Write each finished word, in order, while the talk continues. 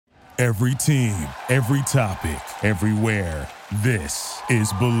Every team, every topic, everywhere. This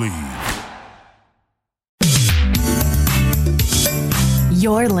is Believe.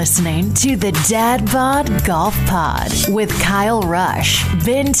 You're listening to the Dad Bod Golf Pod with Kyle Rush,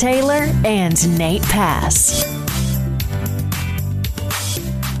 Ben Taylor, and Nate Pass.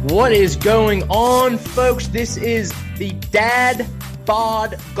 What is going on, folks? This is the Dad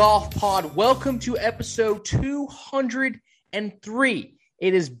Bod Golf Pod. Welcome to episode 203.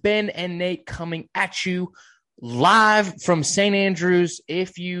 It is Ben and Nate coming at you live from St. Andrews.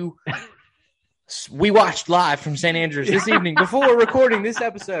 We watched live from St. Andrews this evening before recording this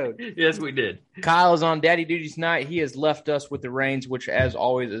episode. Yes, we did. Kyle is on daddy duty tonight. He has left us with the reins, which, as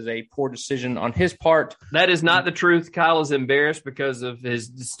always, is a poor decision on his part. That is not the truth. Kyle is embarrassed because of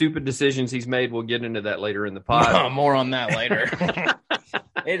his stupid decisions he's made. We'll get into that later in the pod. More on that later.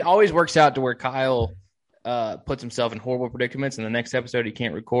 It always works out to where Kyle puts himself in horrible predicaments. In the next episode, he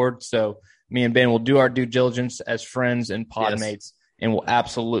can't record. So me and Ben will do our due diligence as friends and pod mates, and will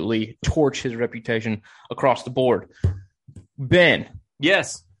absolutely torch his reputation across the board. Ben.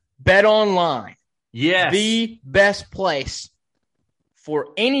 Yes. Bet Online. Yes. The best place for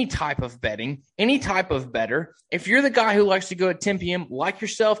any type of betting, any type of better. If you're the guy who likes to go at 10 p.m., like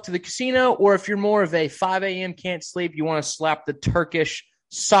yourself, to the casino, or if you're more of a 5 a.m. can't sleep, you want to slap the Turkish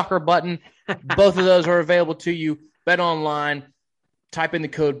soccer button, both of those are available to you. Bet Online. Type in the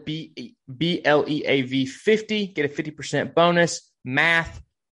code BLEAV50. Get a 50% bonus. Math.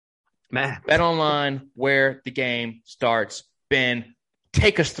 Bet Online, where the game starts. Ben,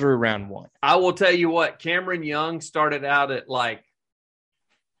 take us through round one. I will tell you what, Cameron Young started out at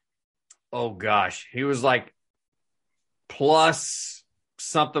he was like plus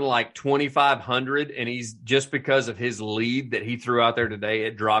something like 2,500, and he's just because of his lead that he threw out there today,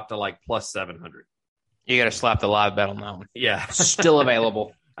 it dropped to like plus 700. You got to slap the live bet on that one. Yeah. Still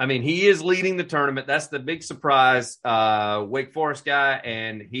available. I mean, he is leading the tournament. That's the big surprise. Wake Forest guy,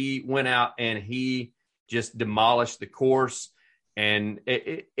 and he went out and he just demolished the course. And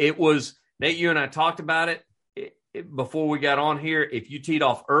it was, Nate, you and I talked about it before we got on here. If you teed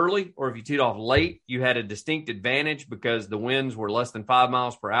off early or if you teed off late, you had a distinct advantage because the winds were less than 5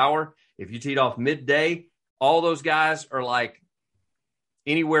 miles per hour. If you teed off midday, all those guys are like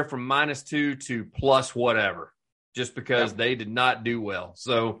anywhere from -2 to plus whatever, just because they did not do well.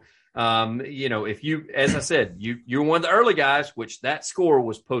 So, if you, as I said, you're one of the early guys, which that score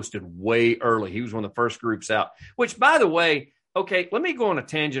was posted way early. He was one of the first groups out, which, by the way, okay, let me go on a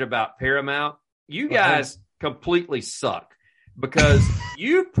tangent about Paramount. You guys completely suck because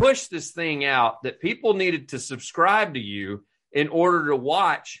you pushed this thing out that people needed to subscribe to you in order to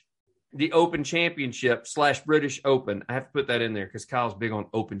watch the Open Championship / British Open. I have to put that in there because Kyle's big on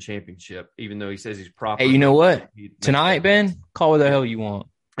Open Championship, even though he says he's proper. Hey, you know what? Tonight, Ben, call what the hell you want.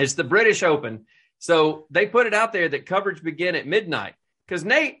 It's the British Open. So they put it out there that coverage began at midnight. Because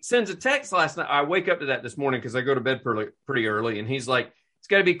Nate sends a text last night. I wake up to that this morning because I go to bed pretty early. And he's like, it's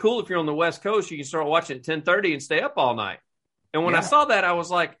got to be cool if you're on the West Coast. You can start watching at 10:30 and stay up all night. And when I saw that, I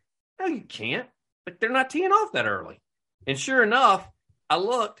was like, no, you can't. Like, they're not teeing off that early. And sure enough, I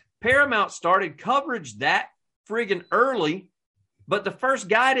looked. Paramount started coverage that friggin' early, but the first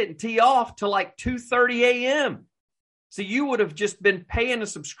guy didn't tee off till like 2:30 a.m. So you would have just been paying a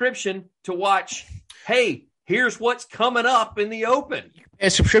subscription to watch, hey, here's what's coming up in the Open. A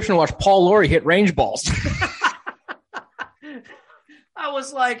subscription to watch Paul Lawrie hit range balls. I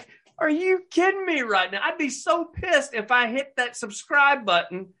was like, are you kidding me right now? I'd be so pissed if I hit that subscribe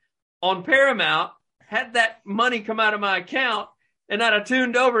button on Paramount, had that money come out of my account, and I'd have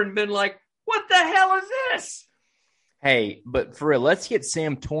tuned over and been like, what the hell is this? Hey, but for real, let's get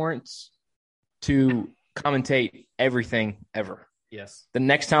Sam Torrance to commentate everything ever. Yes. The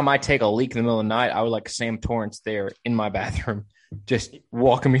next time I take a leak in the middle of the night, I would like Sam Torrance there in my bathroom, just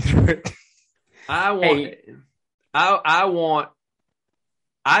walking me through it.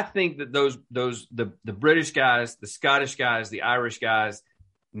 I think that the British guys, the Scottish guys, the Irish guys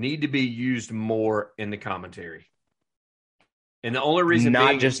need to be used more in the commentary. And the only reason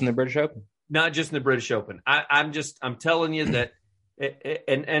not just in the British Open. Not just in the British Open. I'm telling you that,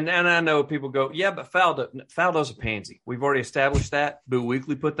 and I know people go, yeah, but Faldo's a pansy. We've already established that. Boo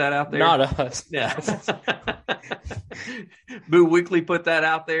Weekly put that out there. Not us. Yeah. Boo Weekly put that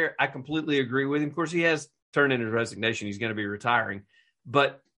out there. I completely agree with him. Of course, he has turned in his resignation. He's going to be retiring.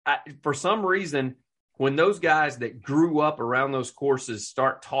 But for some reason, when those guys that grew up around those courses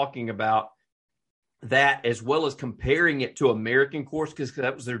start talking about that, as well as comparing it to American course, because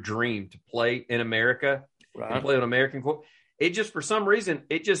that was their dream, to play in America, and play on American course. It just, for some reason,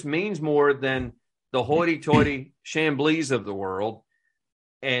 it just means more than the hoity-toity Chamblees of the world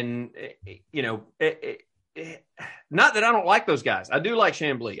not that I don't like those guys. I do like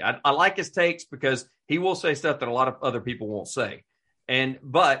Chambly. I like his takes because he will say stuff that a lot of other people won't say.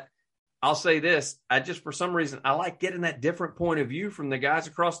 But I'll say this, for some reason, I like getting that different point of view from the guys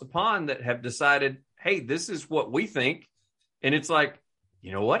across the pond that have decided, hey, this is what we think. And it's like,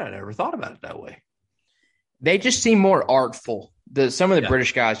 you know what? I never thought about it that way. They just seem more artful. Some of the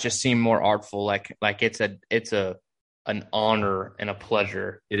British guys just seem more artful. Like it's an honor and a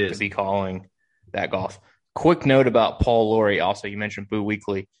pleasure to be calling that golf. Quick note about Paul Lawrie. Also, you mentioned Boo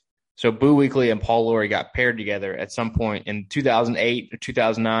Weekley. So Boo Weekley and Paul Lawrie got paired together at some point in 2008 or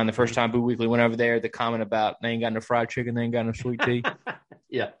 2009. The first time Boo Weekley went over there, the comment about they ain't got no fried chicken, they ain't got no sweet tea.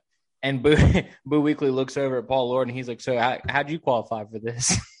 Yeah. And Boo Weekley looks over at Paul Lawrie and he's like, so how'd you qualify for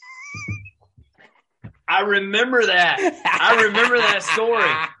this? I remember that. I remember that story.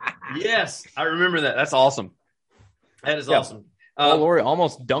 Yes, I remember that. That's awesome. That is awesome. Paul Lawrie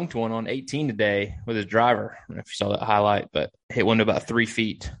almost dunked one on 18 today with his driver. I don't know if you saw that highlight, but hit one to about 3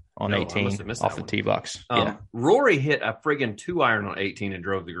 feet on 18 off the tee box. Rory hit a friggin' 2-iron on 18 and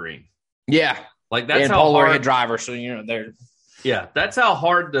drove the green. Yeah. Like that's and how Paul hard. Lawrie hit driver, so they're. Yeah, that's how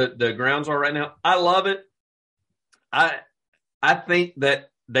hard the grounds are right now. I love it. I think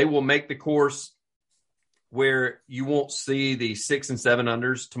that they will make the course where you won't see the 6 and 7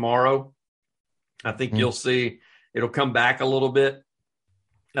 unders tomorrow. I think you'll see it'll come back a little bit.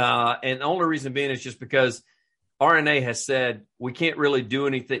 And the only reason being is just because RNA has said we can't really do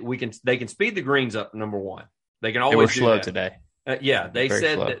anything. They can speed the greens up, number one. They can always they were do slow that.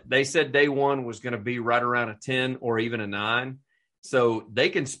 today. They said day one was going to be right around a 10 or even a 9. So they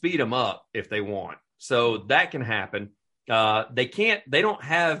can speed them up if they want. So that can happen. They don't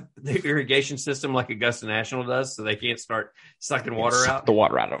have the irrigation system like Augusta National does, so they can't start sucking water out. The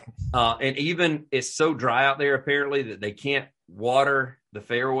water out of them. And even it's so dry out there apparently that they can't water the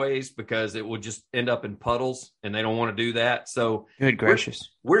fairways because it will just end up in puddles, and they don't want to do that. So good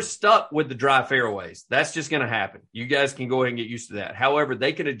gracious, we're stuck with the dry fairways. That's just going to happen. You guys can go ahead and get used to that. However,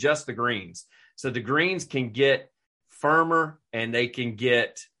 they can adjust the greens, so the greens can get firmer and they can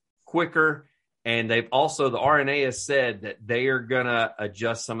get quicker. And they've also, the RNA has said that they are going to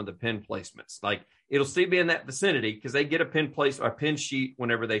adjust some of the pin placements. Like it'll still be in that vicinity because they get a pin sheet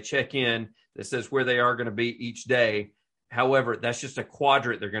whenever they check in that says where they are going to be each day. However, that's just a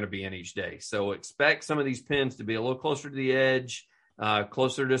quadrant they're going to be in each day. So expect some of these pins to be a little closer to the edge,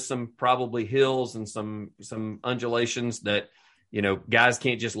 closer to some probably hills and some undulations that, guys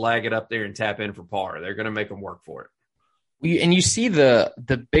can't just lag it up there and tap in for par. They're going to make them work for it. And you see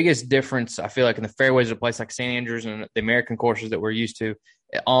the biggest difference, I feel like, in the fairways of a place like St. Andrews and the American courses that we're used to.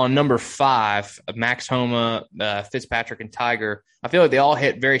 On number 5, Max Homa, Fitzpatrick, and Tiger, I feel like they all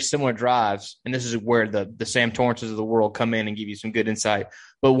hit very similar drives. And this is where the Sam Torrances of the world come in and give you some good insight.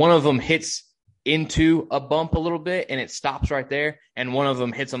 But one of them hits into a bump a little bit and it stops right there. And one of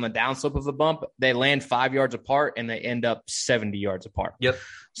them hits on the downslope of the bump. They land 5 yards apart and they end up 70 yards apart. Yep.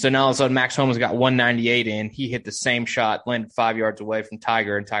 So now all of a sudden Max Homa's got 198 in. He hit the same shot, landed 5 yards away from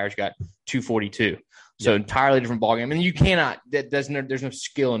Tiger, and Tiger's got 242. So entirely different ballgame. And you cannot, there's no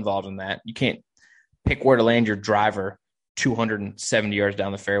skill involved in that. You can't pick where to land your driver 270 yards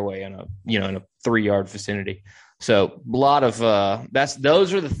down the fairway in a 3-yard vicinity. So a lot of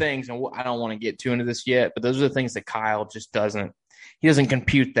those are the things, and I don't want to get too into this yet, but those are the things that Kyle just doesn't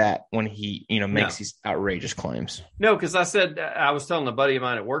compute that when he makes these outrageous claims. No, because I was telling a buddy of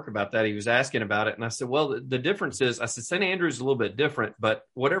mine at work about that. He was asking about it, and I said, well, the difference is, I said St. Andrews is a little bit different, but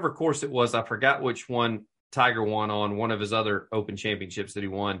whatever course it was, I forgot which one Tiger won on one of his other Open championships that he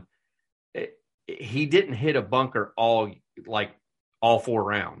won. He didn't hit a bunker all 4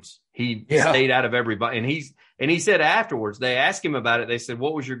 rounds. He stayed out of everybody. And he said afterwards, they asked him about it. They said,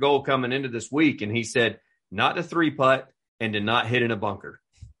 what was your goal coming into this week? And he said, not to 3-putt and to not hit in a bunker.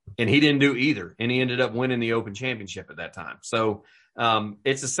 And he didn't do either. And he ended up winning the Open championship at that time. So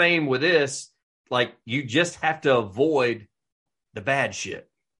it's the same with this. Like, you just have to avoid the bad shit.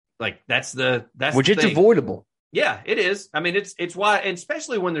 Like that's which it's avoidable. Yeah, it is. I mean, it's why, and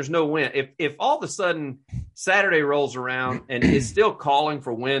especially when there's no wind. If all of a sudden Saturday rolls around and it's still calling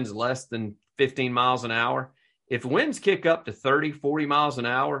for winds less than 15 miles an hour, if winds kick up to 30, 40 miles an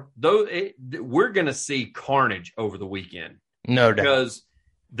hour, we're going to see carnage over the weekend. No doubt. Because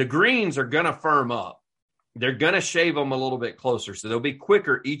the greens are going to firm up. They're going to shave them a little bit closer, so they'll be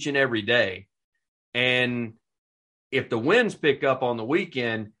quicker each and every day. And if the winds pick up on the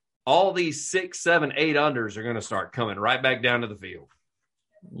weekend, all these 6, 7, 8 unders are going to start coming right back down to the field.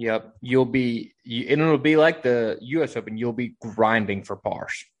 Yep. And it'll be like the U.S. Open. You'll be grinding for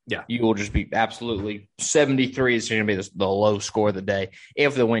pars. Yeah. You will just be absolutely 73 is going to be the low score of the day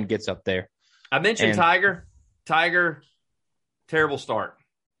if the wind gets up there. I mentioned Tiger. Tiger, terrible start.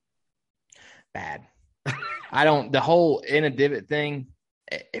 Bad. The whole in a divot thing,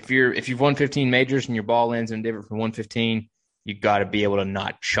 if you've won 15 majors and your ball lands in a divot from 115, you got to be able to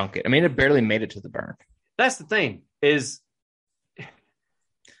not chunk it. I mean, it barely made it to the burn. That's the thing is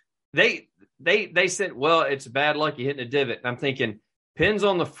they said, well, it's bad luck you hitting a divot. And I'm thinking, pins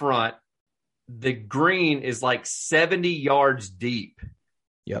on the front, the green is like 70 yards deep.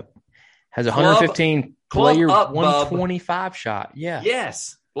 Yep. Has 115 player 125 shot. Yeah.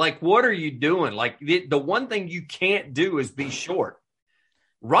 Yes. Like, what are you doing? Like, the one thing you can't do is be short.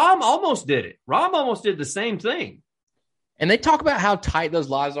 Rahm almost did it. Rahm almost did the same thing. And they talk about how tight those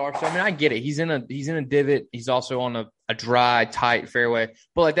lies are. So I mean, I get it. He's in a divot. He's also on a dry, tight fairway.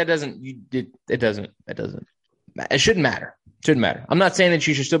 But like it shouldn't matter. Shouldn't matter. I'm not saying that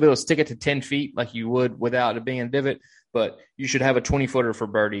you should still be able to stick it to 10 feet like you would without it being a divot, but you should have a 20-footer for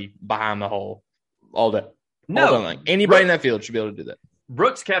birdie behind the hole all day. No, like anybody in that field should be able to do that.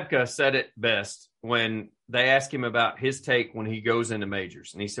 Brooks Koepka said it best when they asked him about his take when he goes into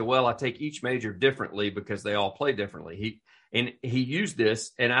majors. And he said, well, I take each major differently because they all play differently. He used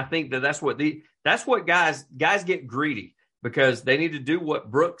this, and I think that's what guys get greedy because they need to do what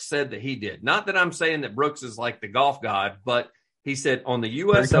Brooks said that he did. Not that I'm saying that Brooks is like the golf god, but he said on the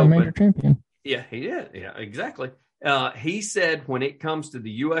U.S. Open. Major champion. Yeah, he did. Yeah, exactly. He said when it comes to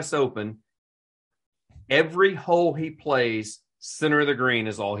the U.S. Open, every hole he plays, center of the green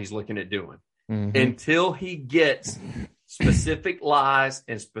is all he's looking at doing until he gets specific lies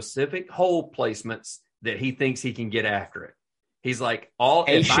and specific hole placements that he thinks he can get after it. He's like,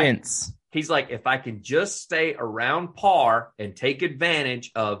 patience. If I can just stay around par and take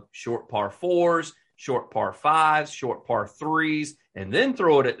advantage of short par fours, short par fives, short par threes, and then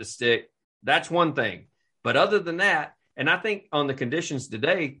throw it at the stick, that's one thing. But other than that, and I think on the conditions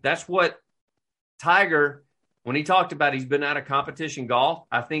today, that's what Tiger, when he talked about he's been out of competition golf,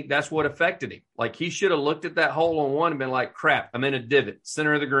 I think that's what affected him. Like he should have looked at that hole on one and been like, crap, I'm in a divot,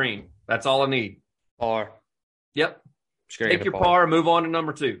 center of the green. That's all I need. Par. Yep. Take your par, move on to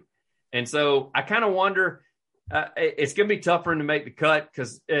number two. And so I kind of wonder, it's going to be tough for him to make the cut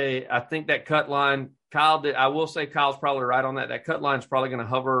because I think that cut line, I will say Kyle's probably right on that. That cut line is probably going to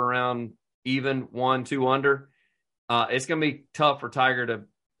hover around even 1-2 under. It's going to be tough for Tiger to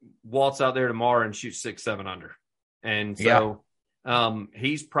waltz out there tomorrow and shoot 6-7 under. And so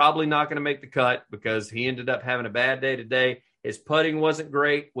he's probably not going to make the cut because he ended up having a bad day today. His putting wasn't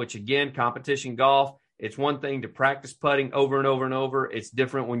great, which again, competition golf. It's one thing to practice putting over and over and over. It's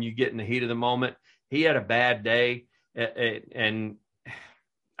different when you get in the heat of the moment. He had a bad day, and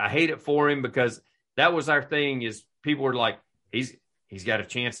I hate it for him because that was our thing is people were like, he's got a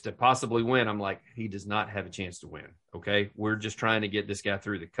chance to possibly win. I'm like, he does not have a chance to win, okay? We're just trying to get this guy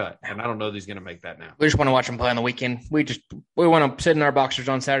through the cut, and I don't know that he's going to make that now. We just want to watch him play on the weekend. We want to sit in our boxers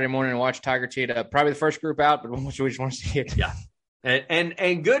on Saturday morning and watch Tiger cheat up. Probably the first group out, but we just want to see it. Yeah,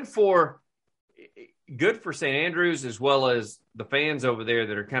 and good for St. Andrews as well as the fans over there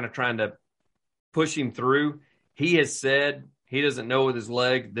that are kind of trying to push him through. He has said he doesn't know with his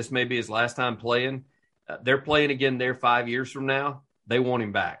leg. This may be his last time playing. They're playing again there 5 years from now. They want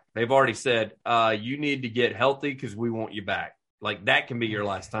him back. They've already said, you need to get healthy because we want you back. Like that can be your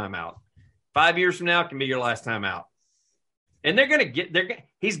last time out. 5 years from now can be your last time out. And he's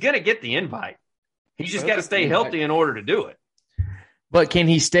going to get the invite. He's just got to stay healthy in order to do it. But can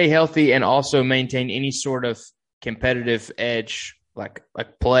he stay healthy and also maintain any sort of competitive edge, like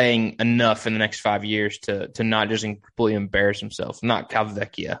playing enough in the next 5 years to not just completely embarrass himself? Not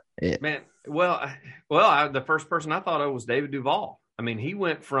Calvecchia. Man, the first person I thought of was David Duval. I mean, he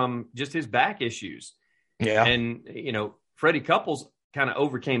went from just his back issues. Yeah. And, Freddie Couples kind of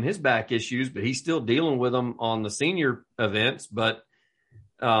overcame his back issues, but he's still dealing with them on the senior events. But,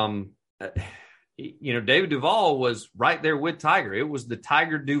 David Duval was right there with Tiger. It was the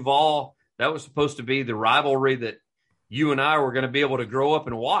Tiger Duval. That was supposed to be the rivalry that you and I were going to be able to grow up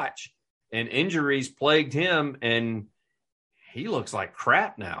and watch. And injuries plagued him, and he looks like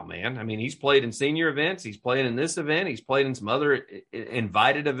crap now, man. I mean, he's played in senior events. He's played in this event. He's played in some other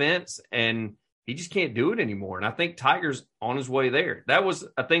invited events, and he just can't do it anymore. And I think Tiger's on his way there. That was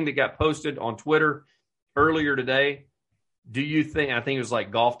a thing that got posted on Twitter earlier today. Do you think, I think it was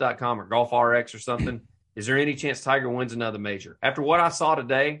like golf.com or GolfRx or something, is there any chance Tiger wins another major? After what I saw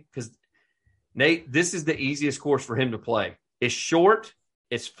today, because, Nate, this is the easiest course for him to play. It's short.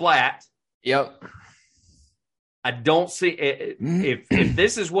 It's flat. Yep. I don't see if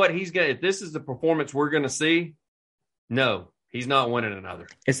this is what he's going to, if this is the performance we're going to see, no, He's not winning another.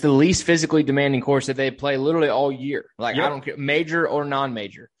 It's the least physically demanding course that they play literally all year. Like, Yep. I don't care, major or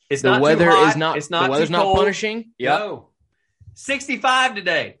non-major. It's The not weather too hot. is not. It's not the weather's too not cold. punishing. Yep. No. 65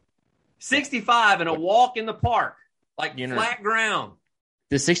 today. 65 and a walk in the park, like flat ground.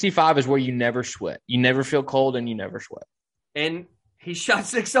 The 65 is where you never sweat. You never feel cold and you never sweat. And he shot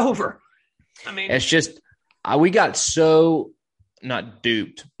 6 over. I mean, It's just we got so not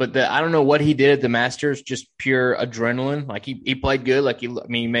duped, but I don't know what he did at the Masters. Just pure adrenaline. Like he played good. Like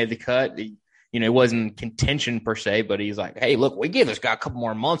he made the cut. It wasn't contention per se, but he's like, hey, look, we give this guy a couple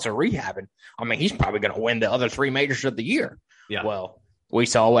more months of rehabbing. I mean, he's probably going to win the other 3 majors of the year. Yeah. Well, we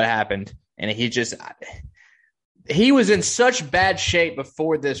saw what happened, and he was in such bad shape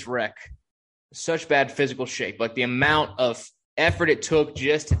before this wreck, such bad physical shape. Like the amount of effort it took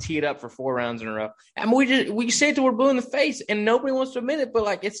just to tee it up for 4 rounds in a row. I mean, we say it till we're blue in the face, and nobody wants to admit it, but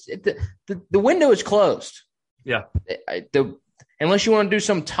like the window is closed. Yeah. Unless you want to do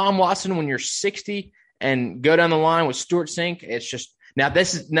some Tom Watson when you're 60 and go down the line with Stuart Sink, it's just now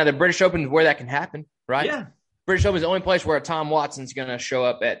the British Open is where that can happen, right? Yeah. British Open is the only place where a Tom Watson's going to show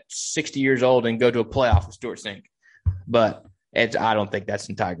up at 60 years old and go to a playoff with Stuart Sink. But I don't think that's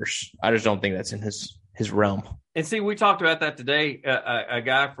in Tiger's. I just don't think that's in his realm. And see, we talked about that today. A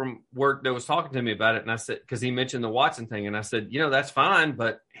guy from work that was talking to me about it, and I said, because he mentioned the Watson thing, and I said, that's fine,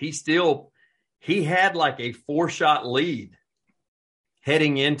 but he had like a 4-shot lead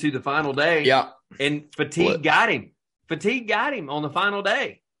heading into the final day. Yeah. And fatigue got him. Fatigue got him on the final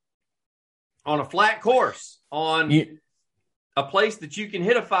day on a flat course on a place that you can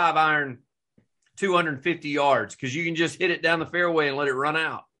hit a 5-iron 250 yards because you can just hit it down the fairway and let it run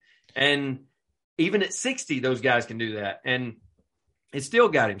out. And even at 60, those guys can do that. And it still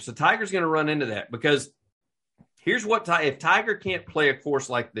got him. So Tiger's going to run into that because here's what if Tiger can't play a course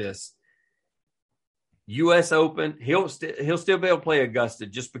like this, U.S. Open, he'll still be able to play Augusta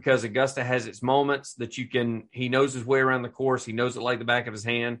just because Augusta has its moments that he knows his way around the course. He knows it like the back of his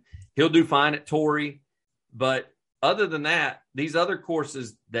hand. He'll do fine at Torrey. But other than that, these other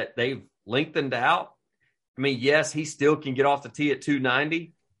courses that they've lengthened out, I mean, yes, he still can get off the tee at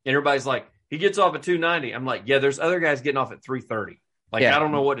 290. And everybody's like, he gets off at 290. I'm like, yeah, there's other guys getting off at 330. Like, I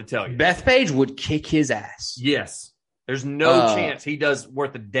don't know what to tell you. Bethpage would kick his ass. Yes. There's no chance he does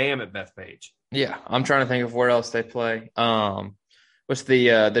worth a damn at Bethpage. Yeah. I'm trying to think of where else they play. What's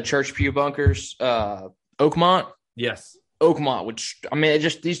the Church Pew Bunkers? Oakmont? Yes. Oakmont, which, I mean,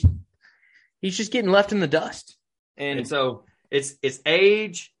 he's just getting left in the dust. And so it's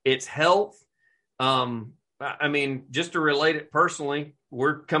age, it's health. I mean, just to relate it personally,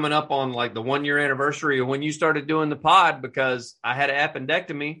 we're coming up on like the 1-year anniversary of when you started doing the pod because I had an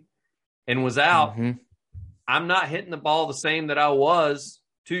appendectomy and was out. Mm-hmm. I'm not hitting the ball the same that I was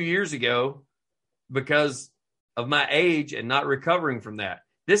 2 years ago because of my age and not recovering from that.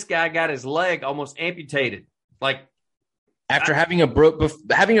 This guy got his leg almost amputated. Like after having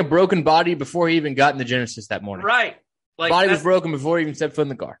a broken body before he even got in the Genesis that morning. Right. Like body was broken before he even stepped foot in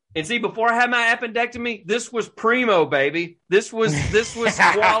the car. And see, before I had my appendectomy, this was primo, baby. This was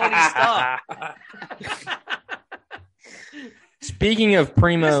quality stuff. Speaking of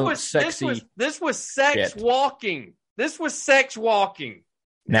primo, sexy. This was sex shit. Walking. This was sex walking.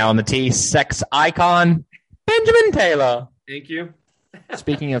 Now on the tee, sex icon, Benjamin Taylor. Thank you.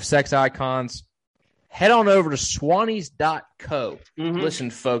 Speaking of sex icons, head on over to swannies.co. Mm-hmm. Listen,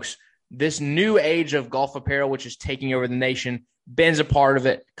 folks. This new age of golf apparel, which is taking over the nation, Ben's a part of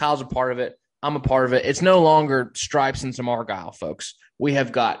it. Kyle's a part of it. I'm a part of it. It's no longer stripes and some Argyle, folks. We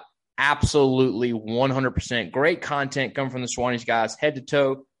have got absolutely 100% great content coming from the Swannies guys, head to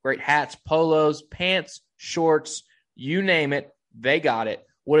toe, great hats, polos, pants, shorts, you name it. They got it.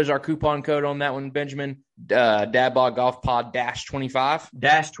 What is our coupon code on that one, Benjamin? Dadbod Golf Pod -25.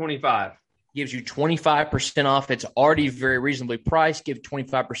 -25. Gives you 25% off. It's already very reasonably priced. Give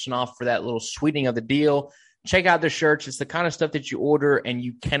 25% off for that little sweetening of the deal. Check out the shirts. It's the kind of stuff that you order and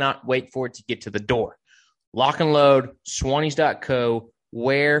you cannot wait for it to get to the door. Lock and load, swannies.co,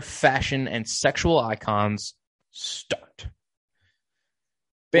 where fashion and sexual icons start.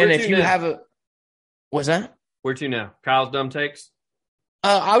 Ben, if you have a... What's that? Where to now? Kyle's dumb takes?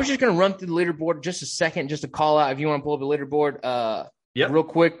 I was just going to run through the leaderboard just a second, just to call out if you want to pull up the leaderboard. Real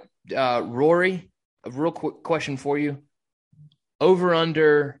quick. Rory, a real quick question for you. Over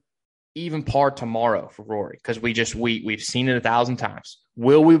under even par tomorrow for Rory, because we've seen it 1,000 times.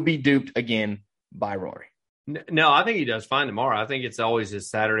 Will we be duped again by Rory? No, I think he does fine tomorrow. I think it's always his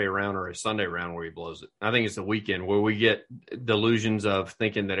Saturday round or his Sunday round where he blows it. I think it's the weekend where we get delusions of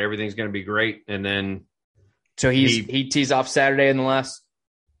thinking that everything's going to be great, and then so he tees off Saturday in the last.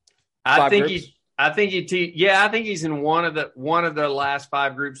 I I think I think he's in one of the last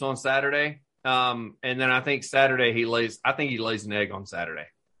 5 groups on Saturday. And then I think Saturday he lays an egg on Saturday.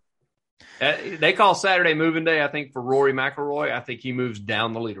 They call Saturday moving day, I think, for Rory McIlroy. I think he moves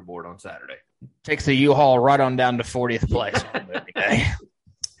down the leaderboard on Saturday. Takes the U-Haul right on down to 40th place on moving day.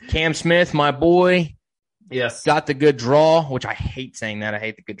 Cam Smith, my boy. Yes. Got the good draw, which I hate saying that. I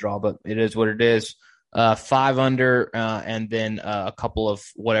hate the good draw, but it is what it is. 5 under, and then a couple of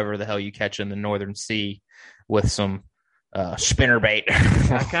whatever the hell you catch in the Northern Sea with some spinnerbait.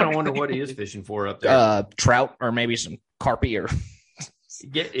 I kind of wonder what he is fishing for up there. Trout or maybe some carpy or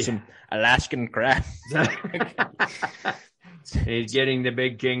some Alaskan crab. He's getting the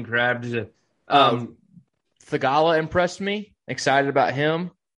big king crabs. Thigala impressed me. Excited about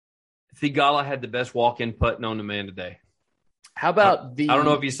him. Thigala had the best walk-in putt known to man today. How about I don't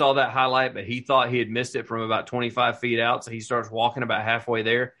know if you saw that highlight, but he thought he had missed it from about 25 feet out, so he starts walking about halfway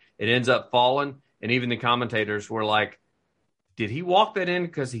there. It ends up falling, and even the commentators were like, did he walk that in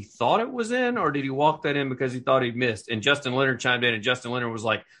because he thought it was in, or did he walk that in because he thought he missed? And Justin Leonard chimed in, and Justin Leonard was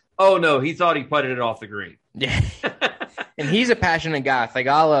like, oh, no, he thought he putted it off the green. Yeah. And he's a passionate guy.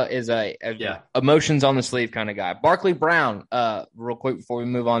 Thigala is a emotions on the sleeve kind of guy. Barkley Brown, real quick before we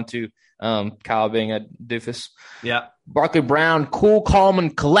move on to Kyle being a doofus. Yeah. Barkley Brown, cool, calm,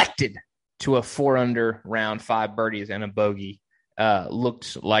 and collected to a 4 under round, 5 birdies and a bogey.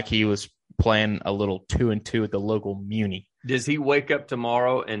 Looked like he was playing a little 2-2 at the local Muni. Does he wake up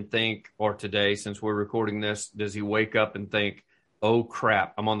tomorrow and think, or today, since we're recording this, does he wake up and think, oh,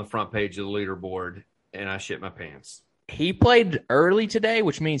 crap, I'm on the front page of the leaderboard and I shit my pants? He played early today,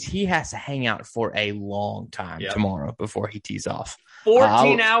 which means he has to hang out for a long time tomorrow before he tees off.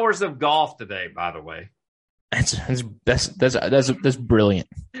 14 hours of golf today, by the way. That's brilliant.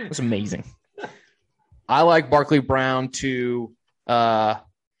 That's amazing. I like Barkley Brown to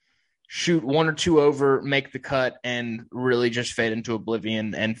shoot 1 or 2 over, make the cut, and really just fade into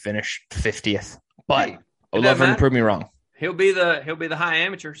oblivion and finish 50th. But I'd love him to prove me wrong. He'll be the high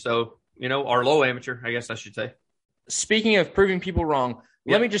amateur, so or low amateur, I guess I should say. Speaking of proving people wrong,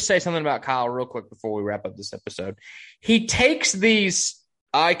 let me just say something about Kyle real quick before we wrap up this episode. He takes these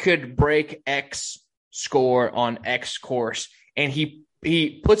I could break X score on X course, and he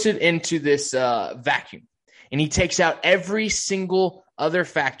puts it into this vacuum, and he takes out every single other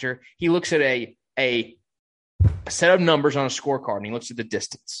factor. He looks at a set of numbers on a scorecard, and he looks at the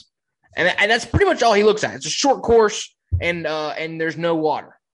distance. And that's pretty much all he looks at. It's a short course, and there's no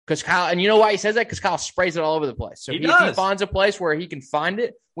water. Because Kyle, and you know why he says that? Because Kyle sprays it all over the place. So if he finds a place where he can find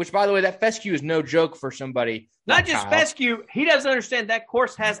it, which, by the way, that fescue is no joke for somebody. Not just Kyle. Fescue. He doesn't understand that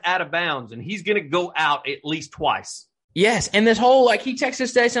course has out of bounds, and he's going to go out at least twice. Yes, and this whole, he texts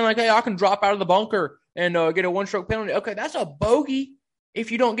us today saying, hey, I can drop out of the bunker and get a 1-stroke penalty. Okay, that's a bogey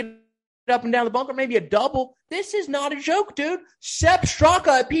if you don't get up and down the bunker, maybe a double. This is not a joke, dude. Sepp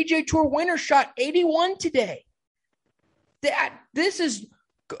Straka, a PGA Tour winner, shot 81 today. This is –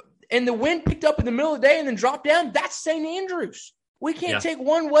 and the wind picked up in the middle of the day and then dropped down. That's St. Andrews. We can't take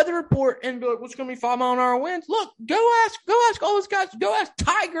one weather report and be like, what's going to be 5-mile-an-hour winds? Look, go ask all those guys. Go ask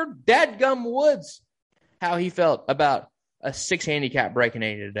Tiger Dadgum Woods how he felt about a 6 handicap breaking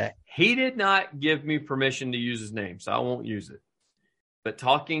 80 today. He did not give me permission to use his name, so I won't use it. But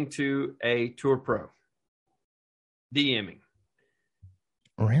talking to a tour pro, DMing.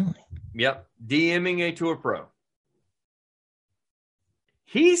 Really? Yep, DMing a tour pro.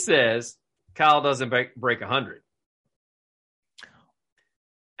 He says Kyle doesn't break 100.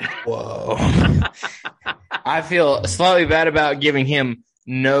 Whoa. I feel slightly bad about giving him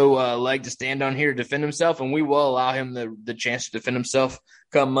no leg to stand on here to defend himself, and we will allow him the chance to defend himself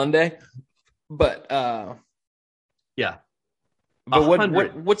come Monday. But yeah. But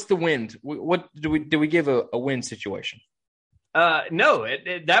what's the wind? What do we give a wind situation? No,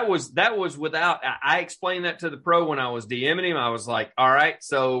 that was without. I explained that to the pro when I was DMing him. I was like, all right,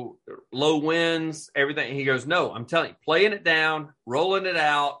 so low winds, everything. He goes, no, I'm telling you, playing it down, rolling it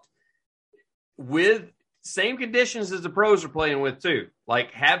out with same conditions as the pros are playing with too.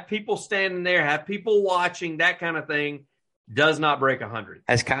 Like have people standing there, have people watching, that kind of thing. Does not break 100.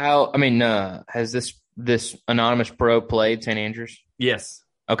 Has Kyle? Has this anonymous pro played St. Andrews? Yes.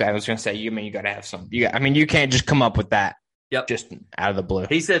 Okay, I was going to say, you got to have some. You can't just come up with that. Yep. Just out of the blue.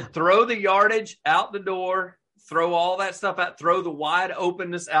 He said, throw the yardage out the door, throw all that stuff out, throw the wide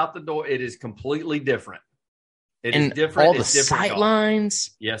openness out the door. It is completely different. It is different. All the sight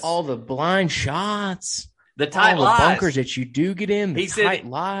lines. Yes. All the blind shots. The tight all lies. The bunkers that you do get in. The tight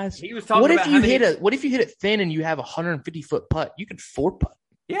lies. He was talking what about what if you hit it thin and you have a 150-foot putt? You can 4-putt.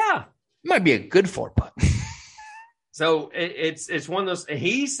 Yeah. It might be a good 4-putt. So it's one of those.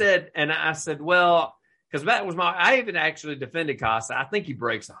 He said, and I said, well, because that was I even actually defended Kyle. I think he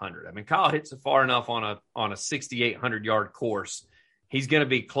breaks 100. I mean, Kyle hits it far enough on a 6,800 yard course. He's going to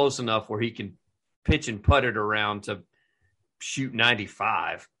be close enough where he can pitch and putt it around to shoot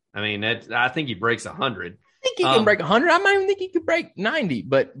 95. I mean, I think he breaks 100. I think he can break 100. I might even think he could break 90,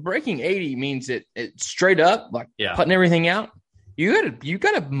 but breaking 80 means it straight up, like putting everything out. You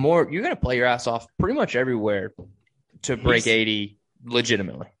gotta play your ass off pretty much everywhere to break 80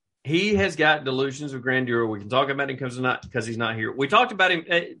 legitimately. He has got delusions of grandeur. We can talk about him because he's not here. We talked about him.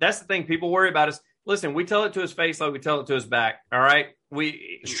 That's the thing people worry about is, listen, we tell it to his face like we tell it to his back. All right.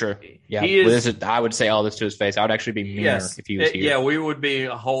 It's true. Yeah. I would say all this to his face. I would actually be meaner if he was here. Yeah, we would be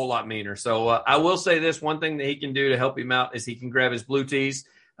a whole lot meaner. So I will say this, one thing that he can do to help him out is he can grab his blue tees.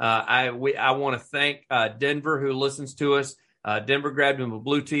 I want to thank Denver, who listens to us. Denver grabbed him a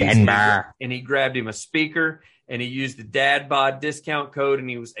blue tee, and he grabbed him a speaker, and he used the Dad Bod discount code, and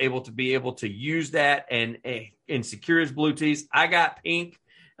he was able to use that and secure his blue tees. I got pink.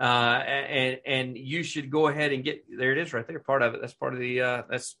 And you should go ahead and get, there it is right there. Part of it. That's part of the,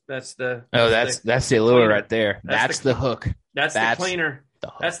 that's the allure right there. That's the hook. That's the cleaner.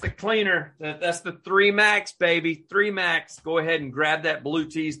 That's the cleaner. That's the 3 Max, baby. 3 Max. Go ahead and grab that blue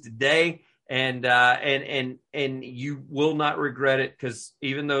tees today. And you will not regret it, because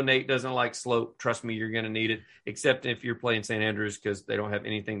even though Nate doesn't like slope, trust me, you're going to need it, except if you're playing St. Andrews, because they don't have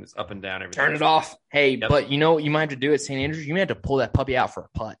anything that's up and down. Everything. Turn it off. Hey, But you know what you might have to do at St. Andrews? You may have to pull that puppy out for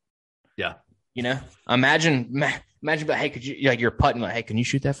a putt. Yeah. You know, imagine, but hey, could you, like, you're putting, like, hey, can you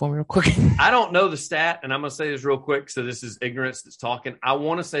shoot that for me real quick? I don't know the stat, and I'm going to say this real quick, so this is ignorance that's talking. I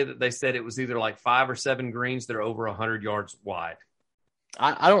want to say that they said it was either like 5 or 7 greens that are over 100 yards wide.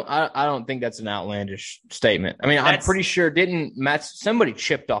 I don't think that's an outlandish statement. I mean, I'm pretty sure somebody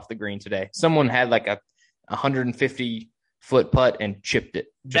chipped off the green today. Someone had like a 150-foot putt and chipped it.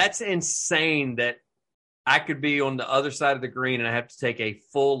 That's insane that I could be on the other side of the green and I have to take a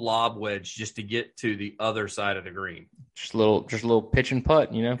full lob wedge just to get to the other side of the green. Just a little pitch and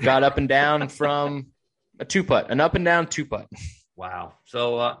putt, you know, got up and down from a 2-putt, an up and down 2-putt. Wow.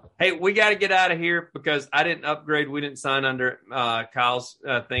 So, hey, we got to get out of here because I didn't upgrade. We didn't sign under Kyle's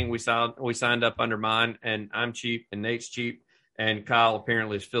thing. We signed up under mine, and I'm cheap and Nate's cheap. And Kyle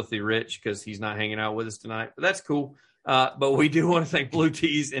apparently is filthy rich because he's not hanging out with us tonight. But that's cool. But we do want to thank Blue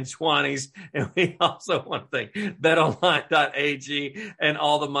Tees and Swannies. And we also want to thank BetOnline.ag and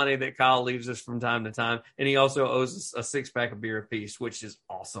all the money that Kyle leaves us from time to time. And he also owes us a 6-pack of beer apiece, which is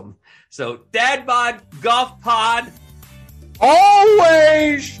awesome. So, Dad Bod Golf Pod.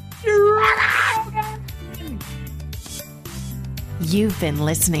 Always. You've been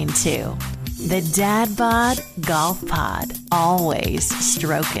listening to the Dad Bod Golf Pod. Always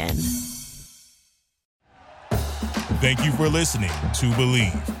stroking. Thank you for listening to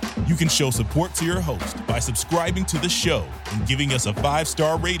Believe. You can show support to your host by subscribing to the show and giving us a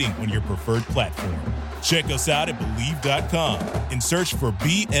 5-star rating on your preferred platform. Check us out at Believe.com and search for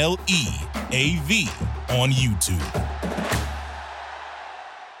BLEAV on YouTube.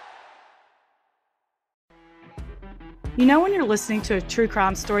 You know when you're listening to a true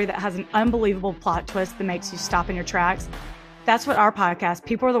crime story that has an unbelievable plot twist that makes you stop in your tracks? That's what our podcast,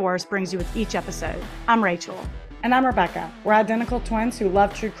 People Are the Worst, brings you with each episode. I'm Rachel. And I'm Rebecca. We're identical twins who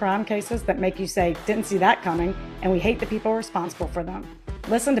love true crime cases that make you say, didn't see that coming, and we hate the people responsible for them.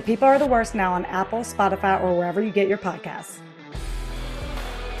 Listen to People Are the Worst now on Apple, Spotify, or wherever you get your podcasts.